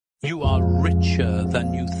You are richer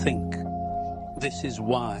than you think. This is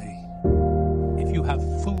why. If you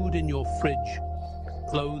have food in your fridge,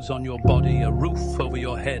 clothes on your body, a roof over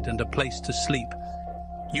your head, and a place to sleep,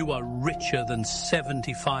 you are richer than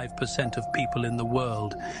 75% of people in the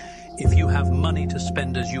world. If you have money to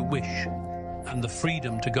spend as you wish, and the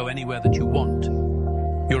freedom to go anywhere that you want,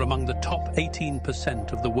 you're among the top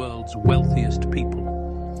 18% of the world's wealthiest people.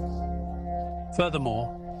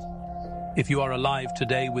 Furthermore, if you are alive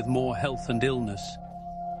today with more health and illness,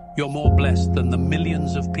 you're more blessed than the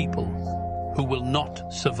millions of people who will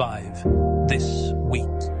not survive this week.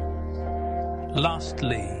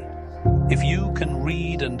 Lastly, if you can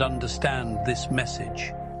read and understand this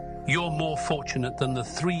message, you're more fortunate than the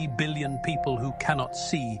 3 billion people who cannot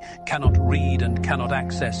see, cannot read, and cannot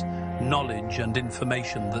access knowledge and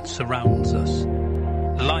information that surrounds us.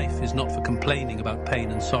 Life is not for complaining about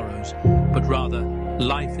pain and sorrows, but rather,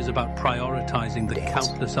 life is about prioritizing the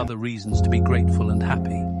countless other reasons to be grateful and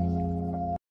happy.